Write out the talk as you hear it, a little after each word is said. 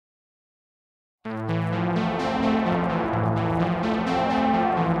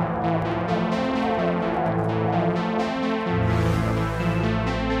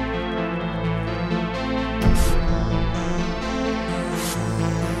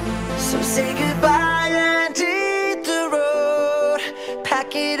So say goodbye and hit the road.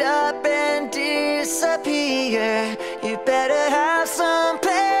 Pack it up and disappear. You better have some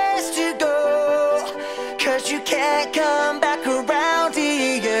place to go, 'cause you can't come back around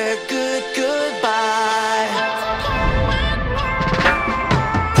here. Goodbye.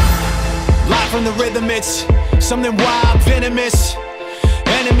 Live from the rhythm, it's something wild, venomous.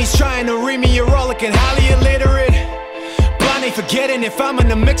 Enemies trying to read me, you're all looking highly illiterate. Blind ain't forgetting, if I'm in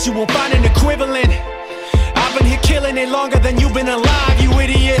the mix you won't find an equivalent. I've been here killing it longer than you've been alive, you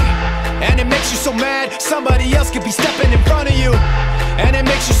idiot. And it makes you so mad, somebody else could be stepping in front of you. And it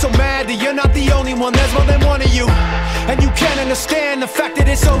makes you so mad that you're not the only one, there's more than one of you. And you can't understand the fact that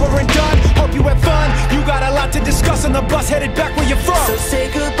it's over and done. Hope you had fun, you got a lot to discuss on the bus headed back where you're from. So say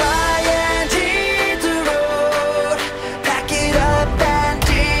goodbye and hit the road. Pack it up and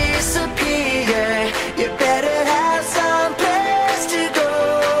disappear. You better have some place to go,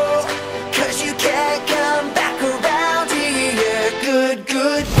 'cause you can't come back around here.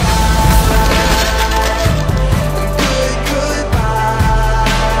 Goodbye.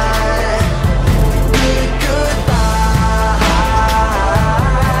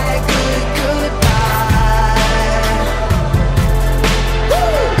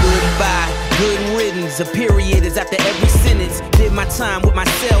 A period is after every sentence. Did my time with my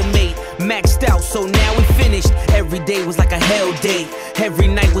cellmate, maxed out, so now we finished. Every day was like a hell day, every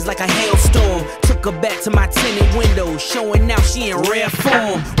night was like a hailstorm. Took her back to my tinted window, showing now she in rare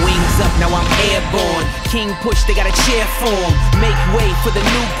form. Wings up, now I'm airborne. King push, they got a cheer for him. Make way for the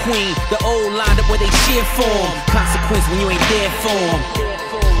new queen, the old lined up where they cheer for him. Consequence when you ain't there for him.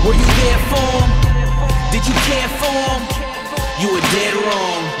 Were you there for him? Did you care for him? You were dead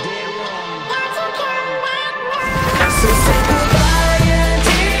wrong.